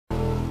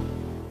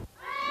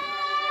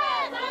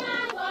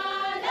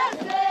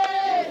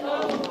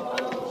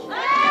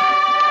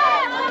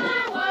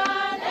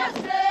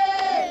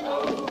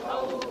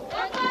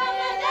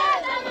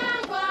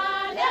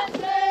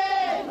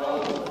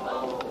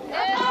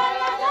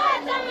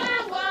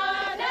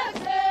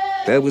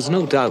There was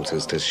no doubt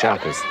as to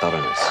Shaka's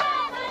thoroughness.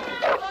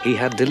 He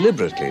had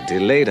deliberately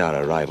delayed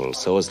our arrival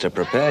so as to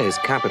prepare his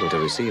capital to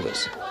receive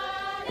us.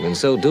 And in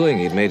so doing,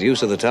 he'd made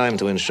use of the time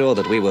to ensure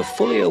that we were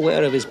fully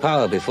aware of his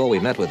power before we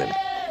met with him.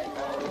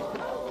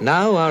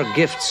 Now our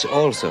gifts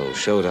also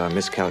showed our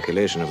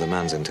miscalculation of the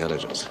man's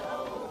intelligence.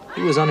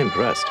 He was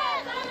unimpressed,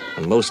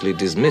 and mostly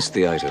dismissed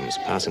the items,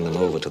 passing them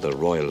over to the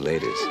royal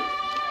ladies.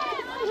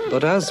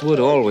 But as would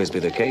always be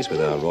the case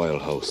with our royal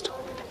host,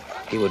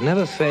 he would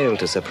never fail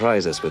to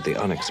surprise us with the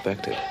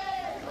unexpected.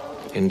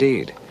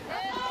 Indeed,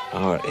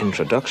 our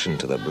introduction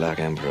to the Black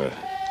Emperor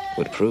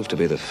would prove to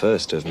be the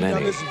first of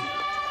many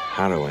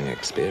harrowing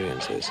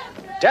experiences.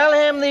 Tell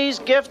him these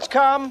gifts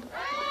come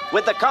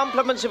with the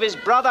compliments of his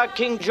brother,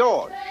 King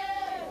George.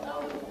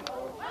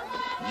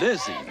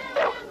 Lezi,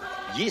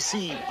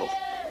 yisipho,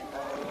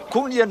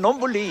 kunye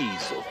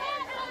nombuliso,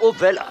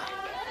 ovela,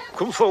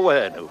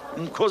 kumfowenu,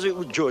 nkosi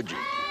uJoji.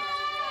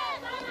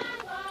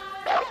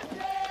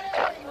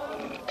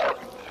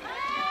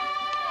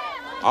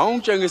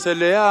 Awungitshengise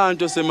leya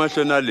nto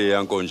semahlweni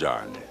leya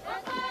nkonjane.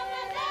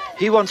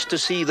 He wants to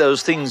see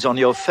those things on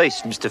your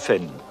face, Mr.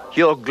 Fynn.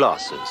 Your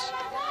glasses.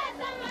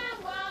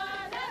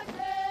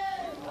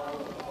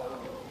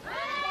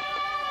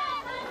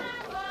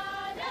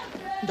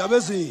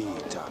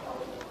 Ndabezitha.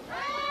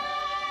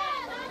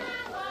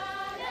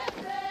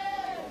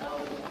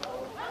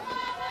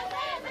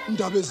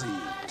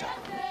 Ndabezitha.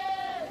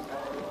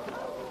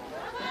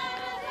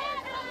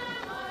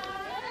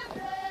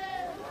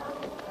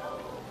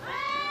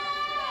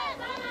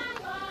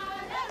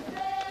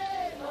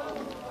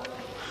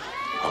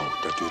 Awu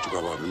dadewethu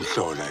kababa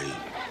imhlola yini.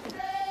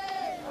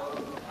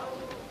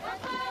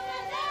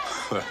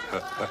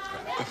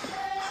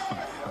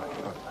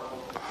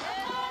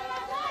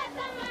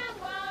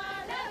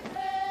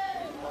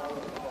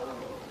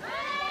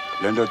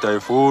 Lento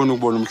ayifuni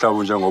ukubona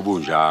umhlaba njengoba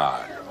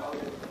unjalo.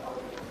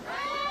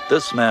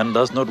 This man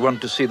does not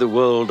want to see the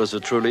world as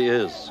it truly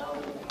is.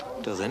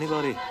 Does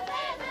anybody?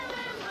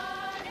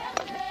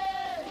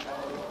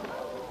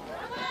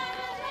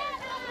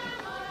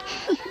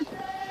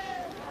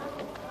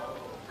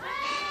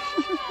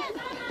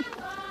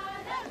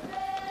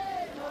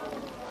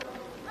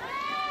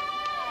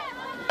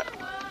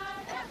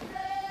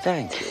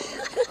 Thank you.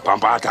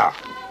 Pampata.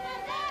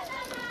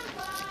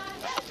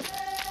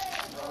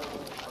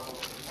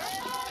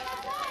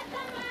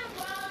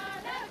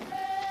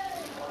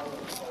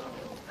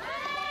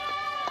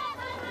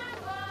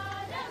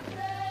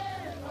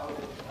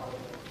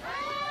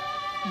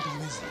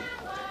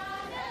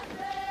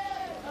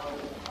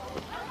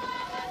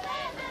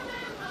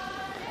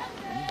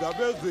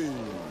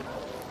 Ndabezitha.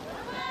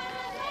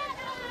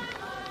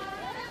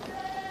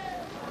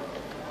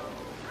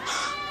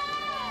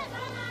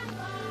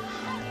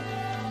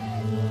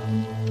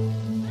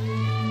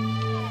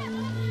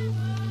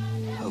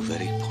 How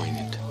very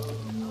poignant.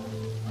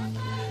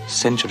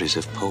 Centuries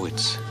of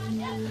poets,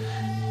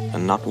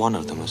 and not one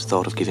of them has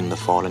thought of giving the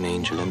fallen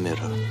angel a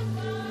mirror.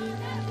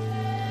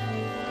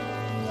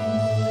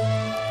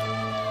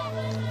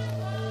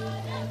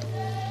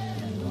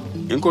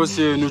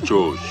 Inkosi yenu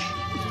George,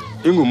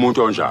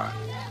 ingumuntu onjani?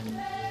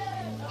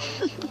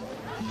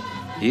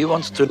 He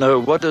wants to know,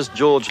 what does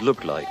George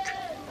look like?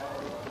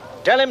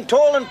 Tell him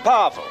tall and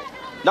powerful,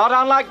 not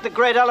unlike the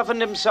great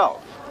elephant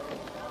himself.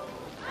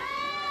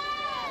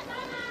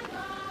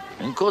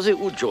 Nkosi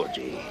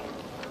uJoji,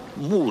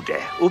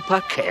 mude,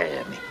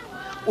 uphakeme,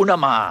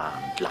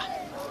 unamandla.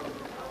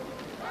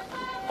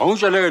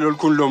 Awungitsheleke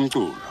lolukhulu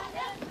lomculo.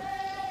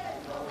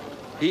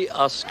 He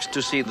asks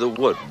to see the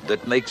wood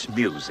that makes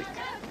music.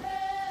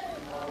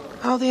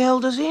 How the hell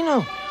does he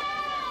know?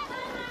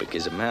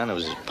 Because a man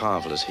who's as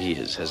powerful as he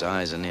is has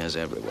eyes and ears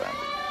everywhere.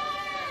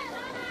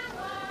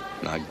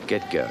 Now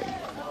get going.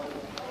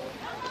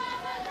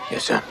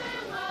 Yes, sir.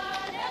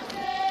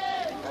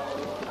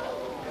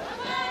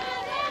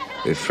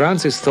 If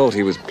Francis thought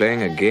he was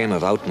playing a game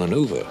of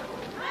outmaneuver,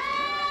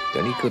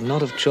 then he could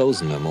not have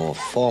chosen a more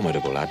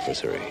formidable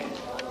adversary.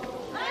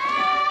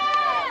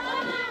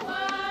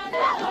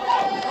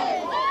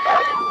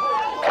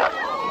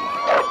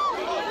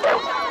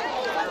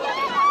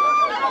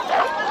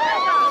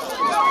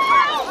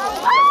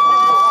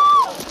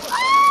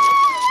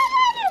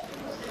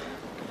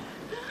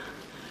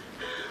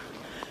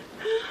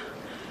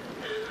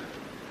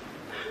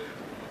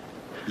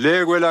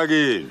 Le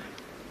kwelakini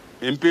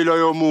impilo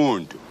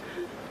yomuntu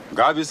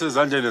ngabe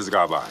isezandleni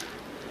ezikabani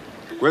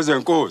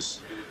kwezenkosi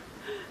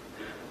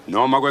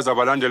noma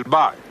kwezabalandeli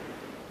bayo.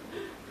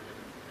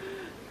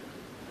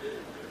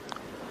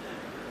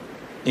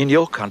 In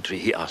your country,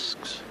 he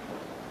asks,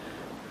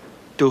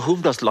 to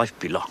whom does life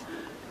belong?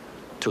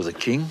 To the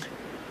king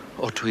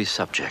or to his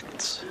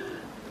subjects?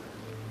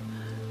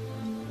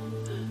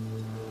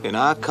 In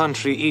our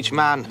country, each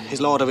man is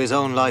lord of his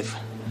own life,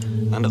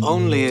 and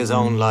only his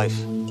own life.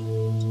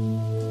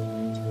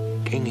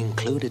 King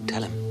included,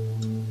 tell him.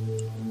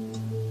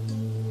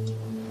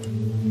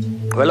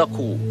 Kwela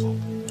kubo,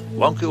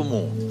 wonke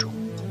umuntu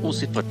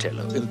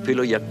usiphathela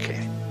impilo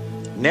yakhe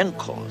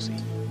nenkosi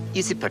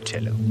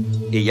isiphathele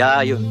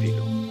iyayo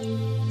impilo.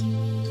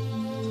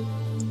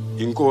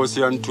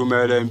 Inkosi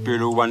yanithumela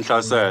impilo ukuba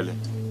nihlasele.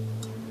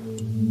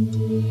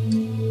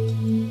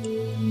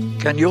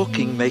 Can your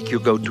king make you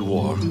go to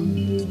war?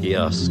 He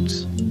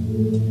asks.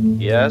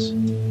 Yes?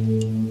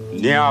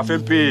 Niyafa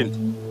empini.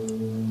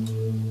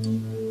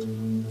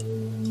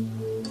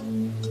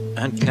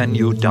 And can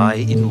you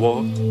die in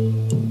war?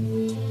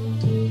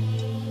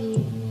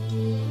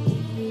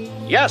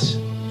 Yes.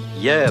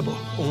 Yebo,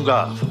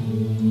 ungafa.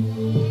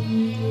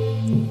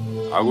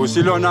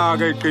 Akusilona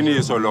ke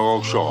iqiniso lokho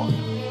kushoyo.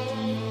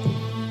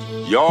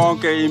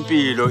 Yonke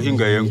impilo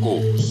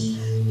ingeyenkosi.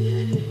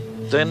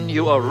 Then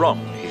you are wrong,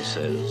 he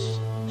says.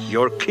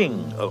 Your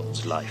king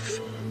owns life.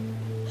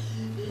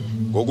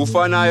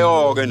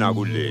 Ngokufanayo ke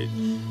nakuleli.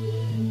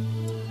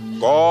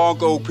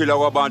 Konke ukuphila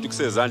kwabantu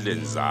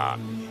kusezandleni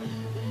zami.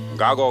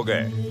 Ngakho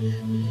ke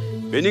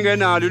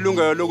beningenalo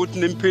ilungelo lokuthi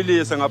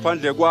nimphilise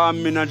ngaphandle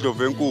kwami mina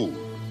Ndlovu enkulu.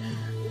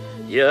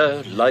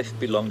 Here, life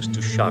belongs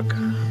to Shaka.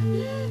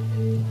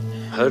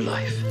 Her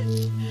life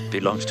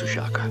belongs to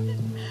Shaka.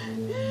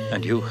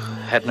 And you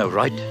had no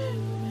right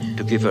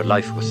to give her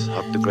life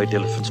without the great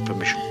elephant's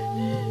permission.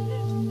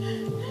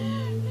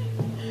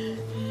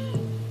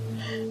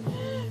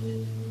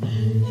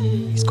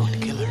 He's going to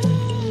kill her.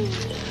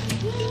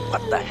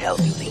 What the hell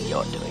do you think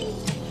you're doing?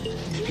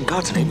 In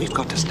God's name, we've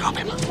got to stop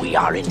him. We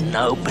are in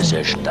no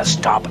position to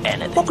stop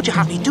anything. What would you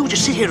have me do?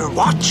 Just sit here and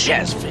watch?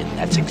 Yes, Fynn,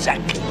 that's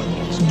exactly what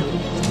he is doing.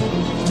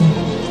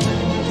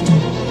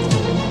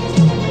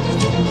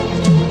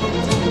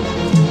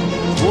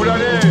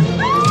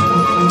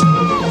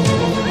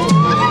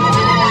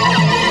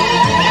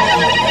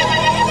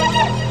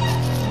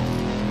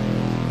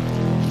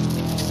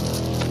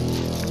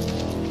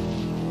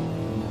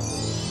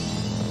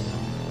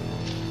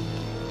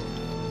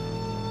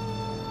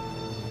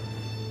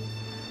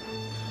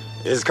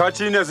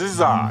 Esikhathini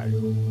esizayo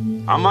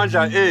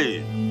amandla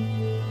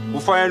enu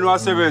kufanele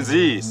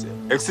wasebenzise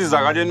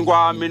ekusizakaleni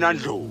kwami mina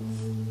Ndlovu.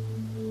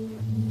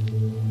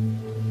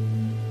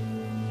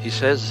 He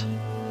says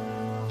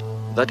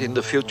that in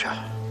the future,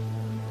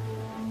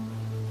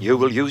 you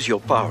will use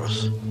your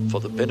powers for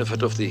the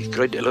benefit of the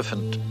great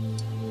elephant.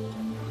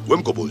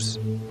 Wemgobozi.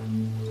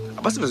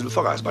 Abasebenzile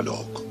ufakazi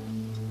balokho.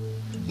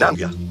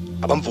 Nangiya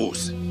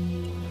abamfusi.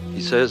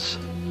 He says,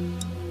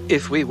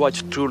 if we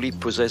whites truly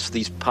possess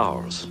these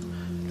powers,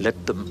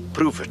 let them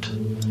prove it.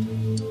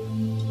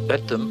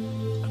 Let them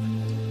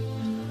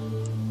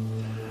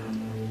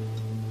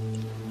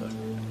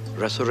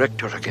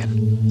resurrect her again.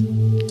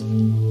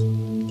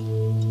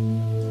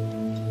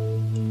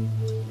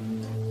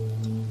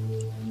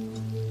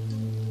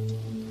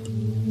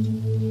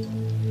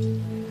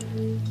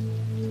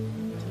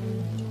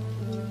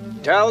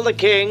 Tell the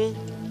king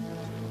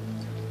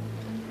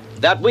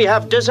that we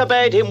have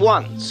disobeyed him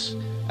once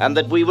and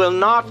that we will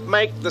not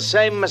make the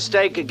same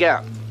mistake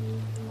again.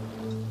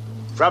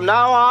 From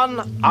now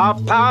on, our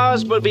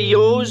powers will be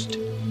used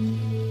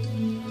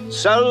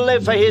solely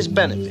for his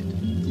benefit.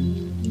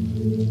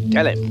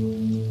 Tell him.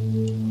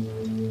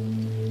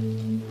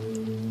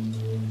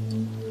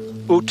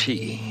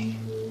 Uthi,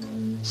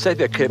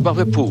 sebekhe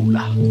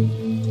bawephula,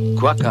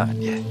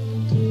 kwakanye,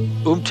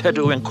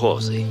 umthetho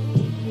wenkosi,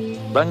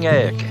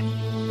 bangeke,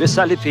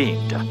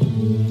 besaliphinda,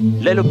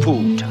 lelo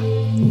phutha,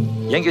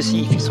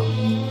 njengesifiso,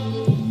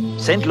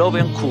 sendlovu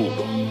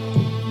enkulu,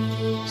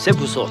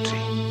 sebusotri,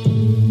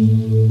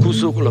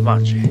 kusuku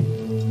lamanje,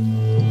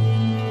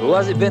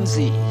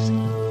 wazibenzise,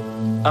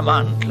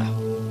 amandla,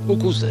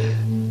 ukuze,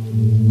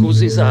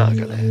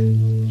 kuzizakale,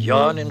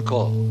 yona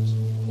inkosi.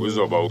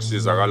 Kuzoba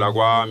ukusizakala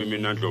kwami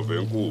mina Ndlovu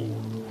enkulu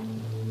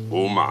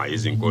uma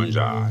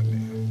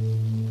izinkonjane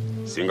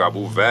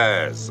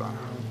singabuveza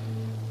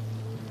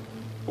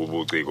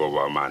ubuciko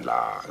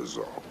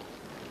bamandlazo.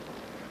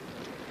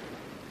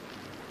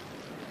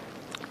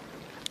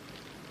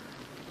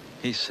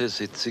 He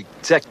says it's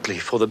exactly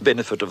for the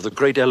benefit of the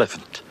great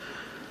elephant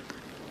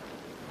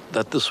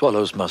that the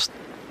swallows must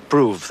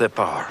prove their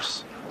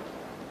powers.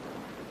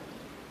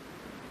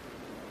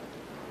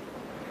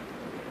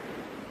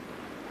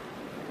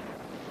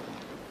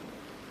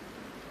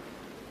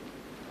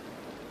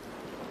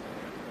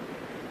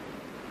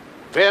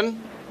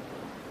 Fynn,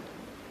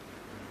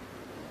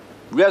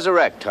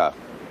 resurrect her.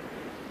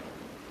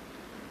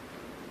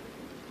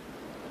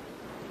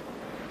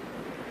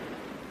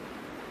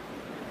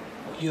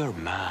 You're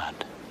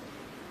mad.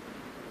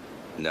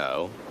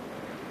 No,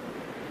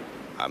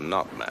 I'm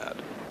not mad.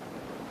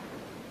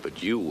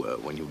 But you were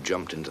when you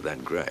jumped into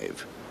that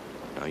grave.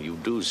 Now you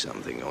do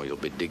something or you'll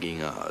be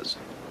digging ours.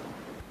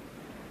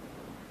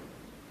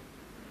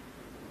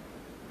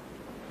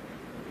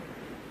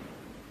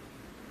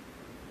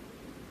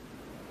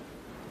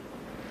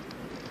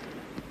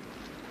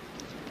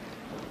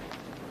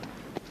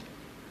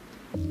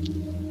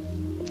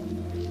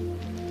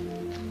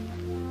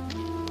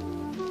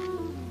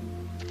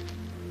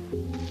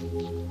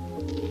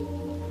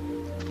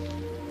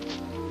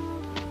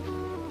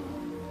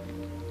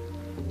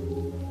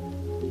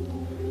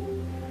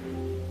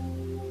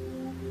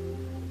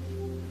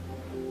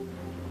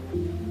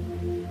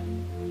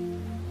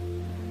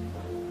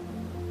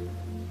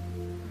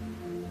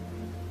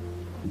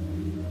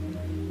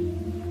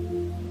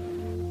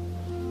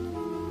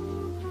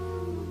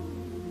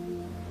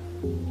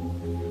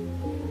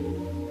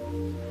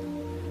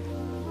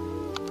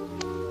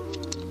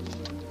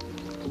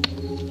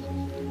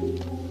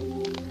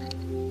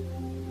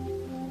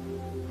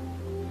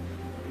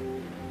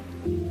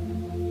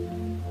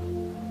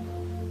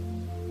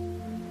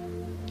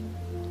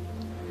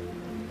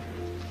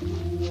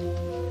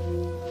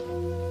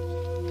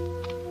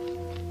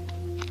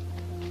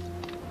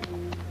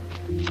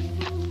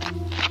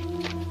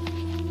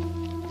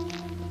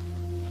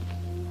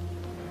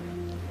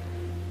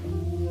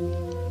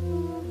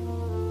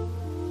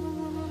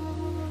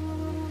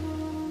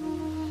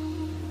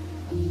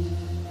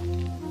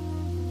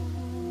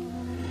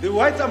 The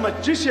whites are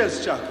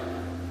magicians, Shaka.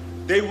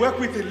 They work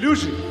with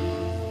illusion.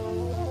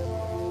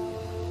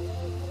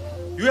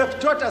 You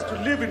have taught us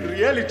to live in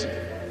reality.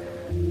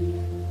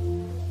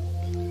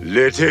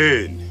 Let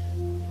in.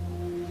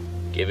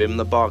 Give him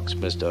the box,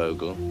 Mr.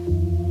 Ogle.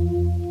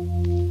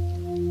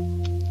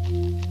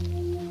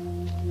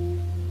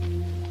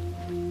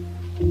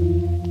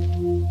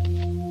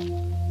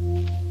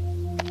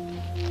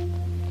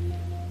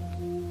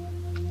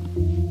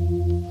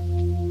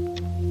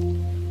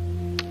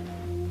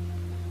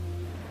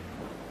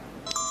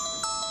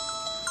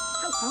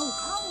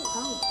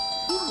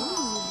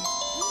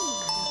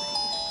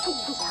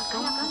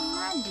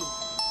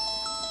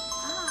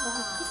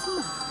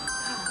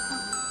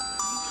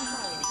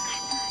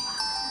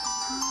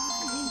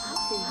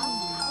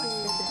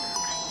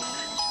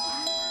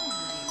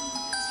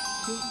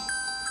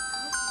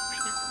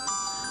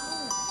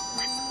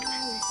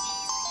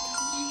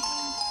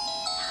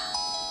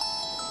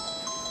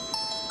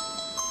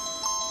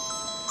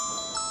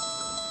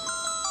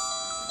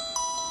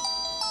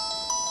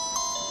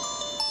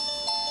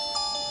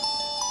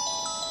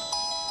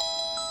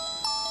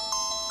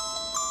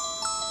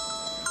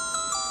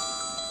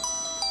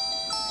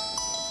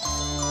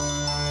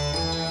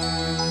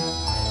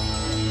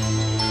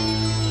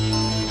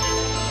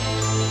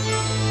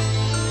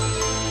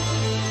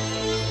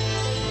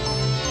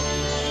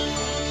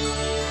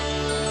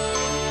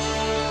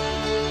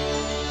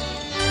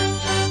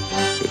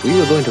 If we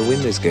were going to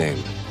win this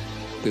game,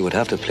 we would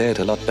have to play it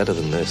a lot better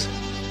than this.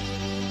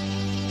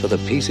 For the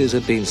pieces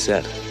had been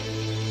set,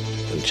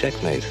 and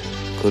checkmate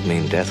could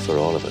mean death for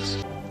all of us.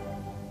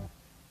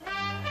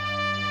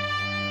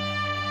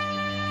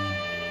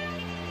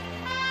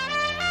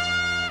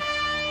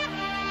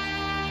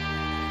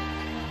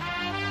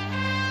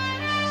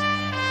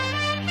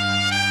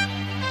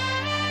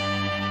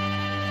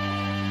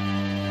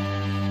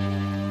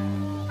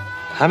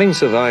 Having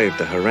survived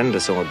the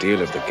horrendous ordeal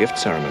of the gift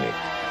ceremony,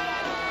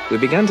 we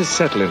began to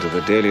settle into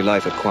the daily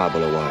life at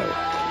Quabble,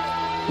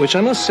 which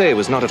I must say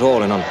was not at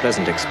all an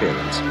unpleasant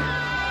experience,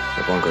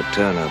 if one could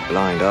turn a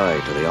blind eye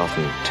to the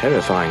often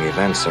terrifying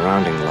events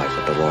surrounding life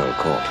at the royal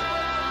court.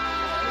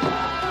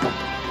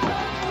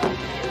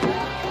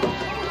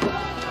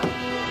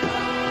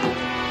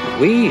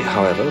 We,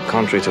 however,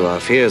 contrary to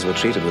our fears, were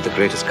treated with the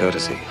greatest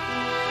courtesy.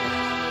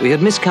 We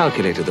had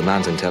miscalculated the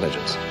man's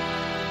intelligence.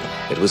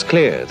 It was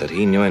clear that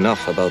he knew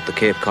enough about the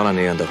Cape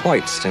Colony and the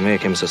whites to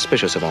make him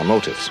suspicious of our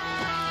motives.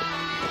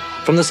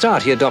 From the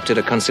start, he adopted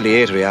a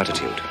conciliatory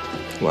attitude,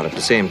 while at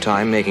the same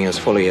time making us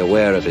fully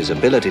aware of his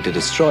ability to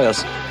destroy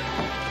us,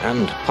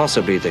 and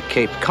possibly the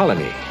Cape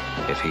Colony,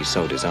 if he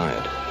so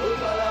desired.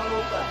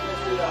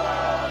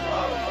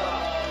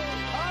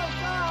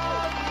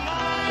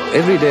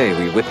 Every day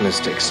we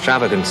witnessed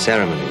extravagant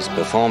ceremonies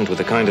performed with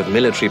a kind of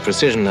military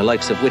precision the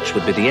likes of which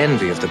would be the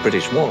envy of the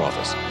British War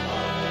Office.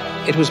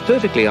 It was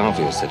perfectly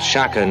obvious that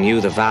Shaka knew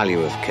the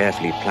value of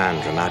carefully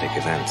planned dramatic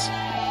events.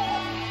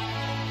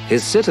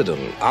 His citadel,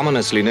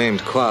 ominously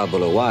named Quabble,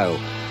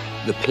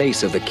 the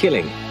place of the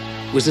killing,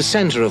 was the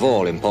center of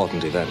all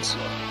important events.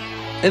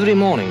 Every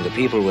morning the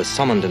people were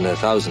summoned in their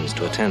thousands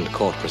to attend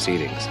court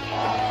proceedings.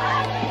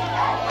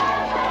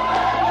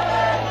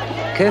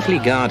 Carefully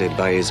guarded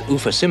by his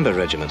Ufasimba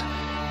regiment,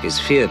 his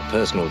feared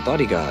personal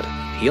bodyguard,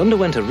 he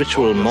underwent a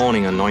ritual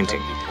morning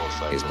anointing,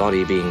 his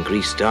body being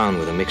greased down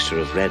with a mixture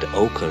of red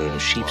ochre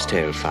and sheep's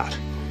tail fat,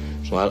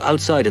 while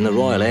outside in the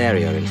royal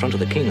area in front of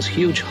the king's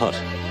huge hut,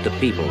 the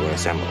people were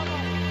assembled.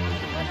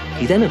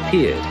 He then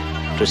appeared,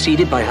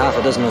 preceded by half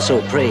a dozen or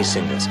so praise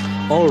singers,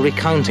 all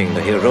recounting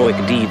the heroic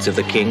deeds of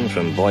the king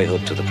from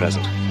boyhood to the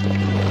present.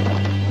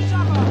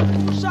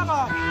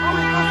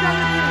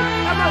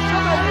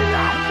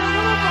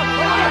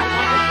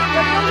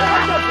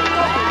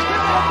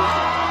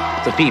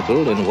 The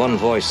people, in one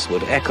voice,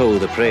 would echo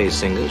the praise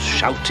singers,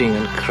 shouting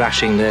and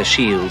crashing their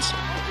shields.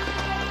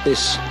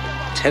 This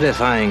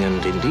terrifying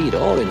and indeed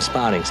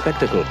awe-inspiring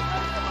spectacle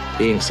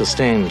being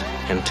sustained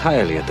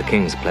entirely at the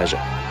king's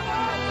pleasure.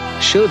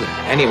 Should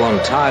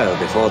anyone tire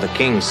before the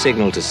king's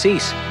signal to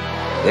cease,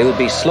 they would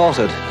be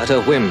slaughtered at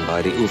a whim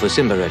by the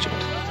Ufasimba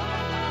regiment.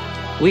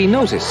 We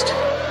noticed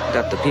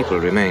that the people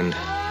remained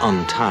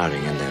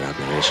untiring in their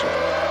admiration.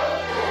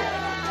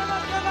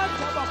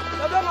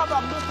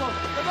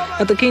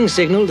 At the king's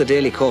signal, the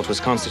daily court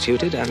was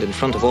constituted, and in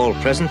front of all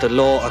present, the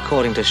law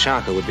according to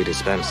Shaka would be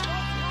dispensed.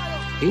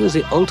 He was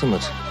the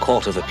ultimate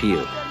court of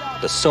appeal,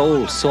 the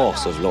sole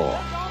source of law,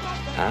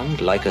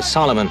 and, like a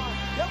Solomon,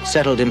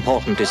 settled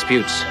important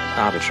disputes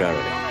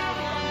arbitrarily.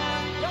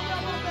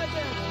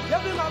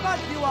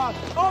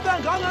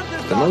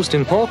 The most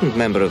important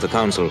member of the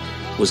council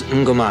was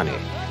Ngomane,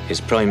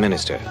 his prime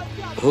minister,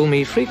 whom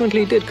he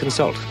frequently did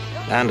consult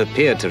and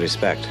appeared to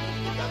respect.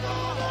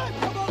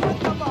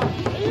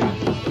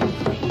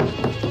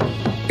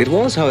 It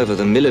was, however,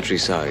 the military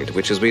side,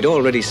 which, as we'd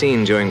already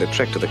seen during the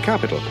trek to the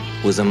capital,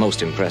 was the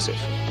most impressive.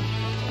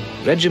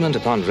 Regiment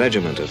upon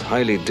regiment of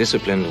highly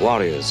disciplined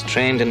warriors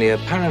trained in the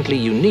apparently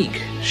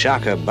unique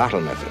Shaka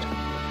battle method.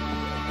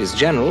 His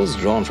generals,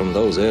 drawn from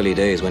those early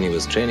days when he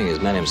was training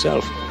his men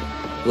himself,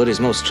 were his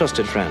most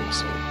trusted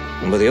friends,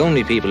 and were the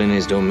only people in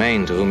his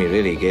domain to whom he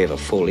really gave a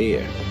full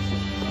ear.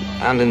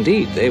 And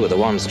indeed, they were the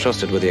ones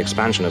trusted with the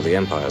expansion of the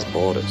Empire's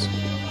borders.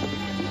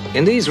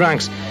 In these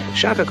ranks,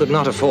 Shaka could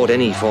not afford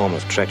any form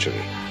of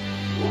treachery.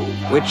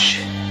 Which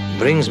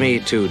brings me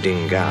to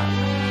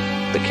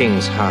Dingaan, the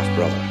king's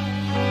half-brother,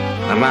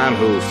 a man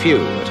who few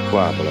at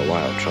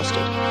Kwa-Bulawayo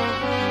trusted.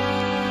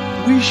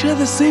 We share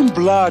the same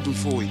blood,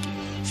 Mfui.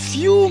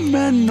 Few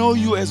men know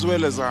you as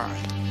well as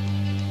I.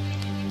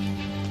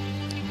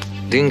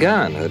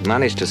 Dingaan had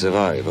managed to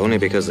survive only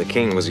because the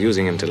king was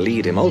using him to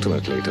lead him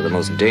ultimately to the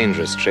most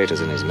dangerous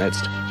traitors in his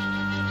midst.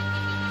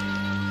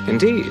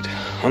 Indeed,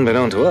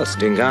 unbeknown to us,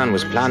 Dingaan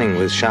was planning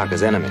with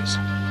Shaka's enemies.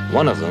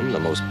 One of them, the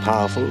most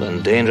powerful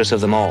and dangerous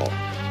of them all,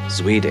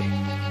 Zwide.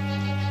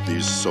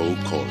 These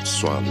so-called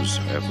Zulus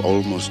have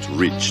almost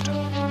reached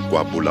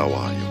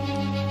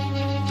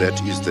Kwa-Bulawayo.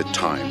 That is the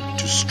time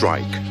to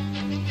strike.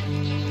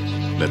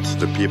 Let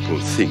the people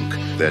think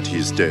that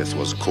his death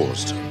was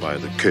caused by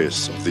the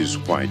curse of these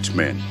white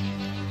men.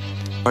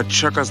 But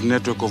Shaka's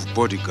network of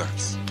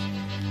bodyguards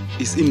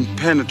is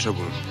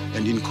impenetrable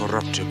and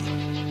incorruptible.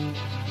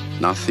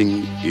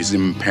 Nothing is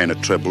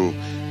impenetrable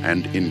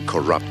and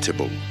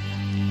incorruptible.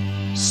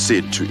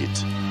 See to it.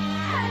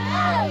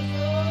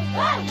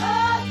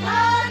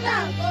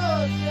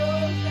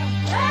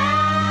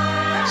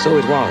 So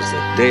it was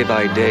that day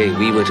by day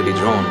we were to be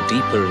drawn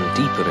deeper and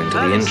deeper into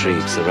the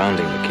intrigue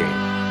surrounding the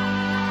king.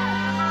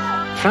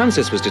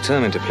 Francis was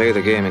determined to play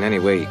the game in any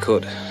way he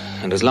could,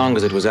 and as long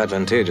as it was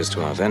advantageous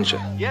to our venture.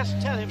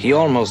 He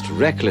almost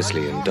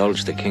recklessly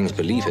indulged the king's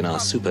belief in our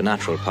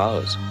supernatural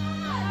powers,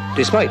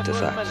 despite the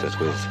fact that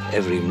with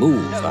every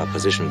move our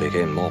position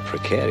became more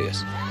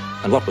precarious.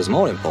 And what was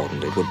more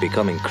important, it would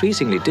become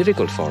increasingly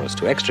difficult for us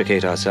to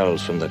extricate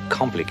ourselves from the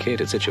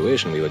complicated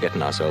situation we were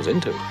getting ourselves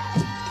into.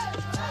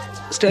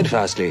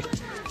 Steadfastly,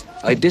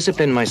 I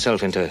disciplined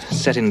myself into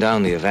setting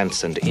down the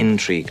events and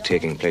intrigue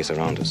taking place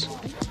around us.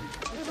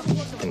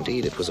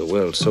 Indeed, it was a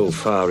world so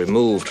far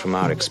removed from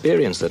our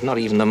experience that not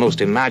even the most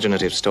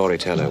imaginative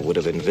storyteller would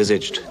have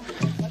envisaged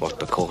what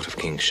the court of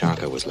King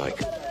Shaka was like.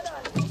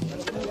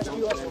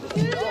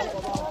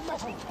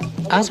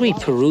 As we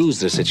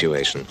perused the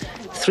situation,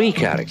 three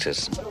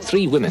characters,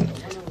 three women,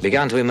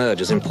 began to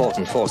emerge as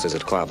important forces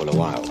at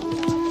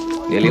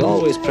Kwa-Bulawayo. Nearly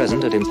always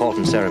present at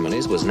important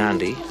ceremonies was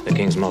Nandi, the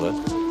king's mother,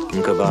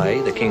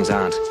 Mkabai, the king's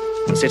aunt,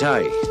 and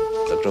Sitai,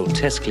 the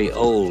grotesquely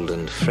old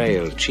and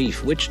frail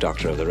chief witch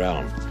doctor of the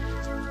realm.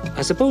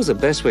 I suppose the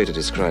best way to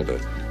describe her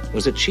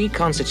was that she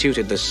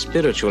constituted the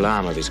spiritual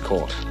arm of his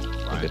court.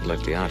 A bit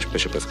like the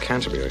Archbishop of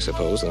Canterbury, I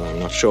suppose, though I'm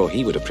not sure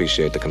he would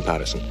appreciate the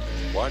comparison.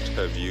 What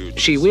have you...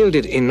 She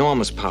wielded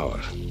enormous power,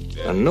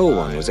 and no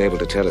one was able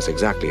to tell us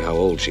exactly how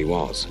old she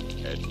was.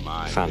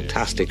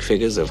 Fantastic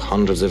figures of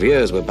hundreds of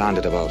years were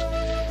bandied about,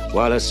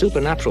 while her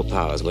supernatural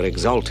powers were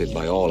exalted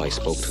by all I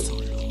spoke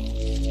to.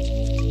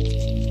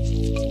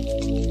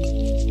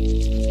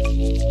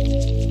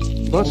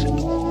 But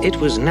it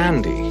was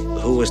Nandi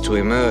who was to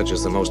emerge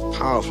as the most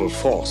powerful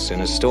force in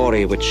a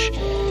story which,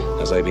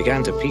 as I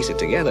began to piece it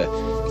together,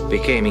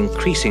 became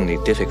increasingly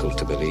difficult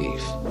to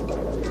believe.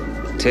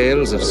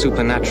 Tales of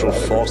supernatural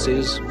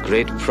forces,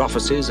 great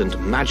prophecies, and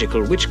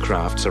magical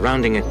witchcraft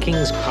surrounding a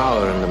king's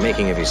power and the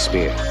making of his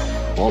spear.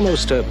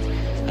 Almost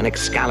an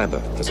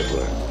Excalibur, as it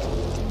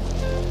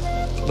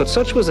were. But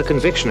such was the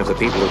conviction of the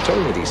people who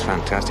told me these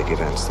fantastic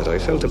events that I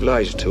felt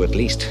obliged to at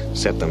least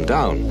set them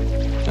down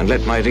and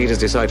let my readers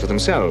decide for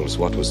themselves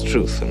what was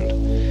truth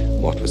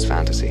and what was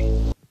fantasy.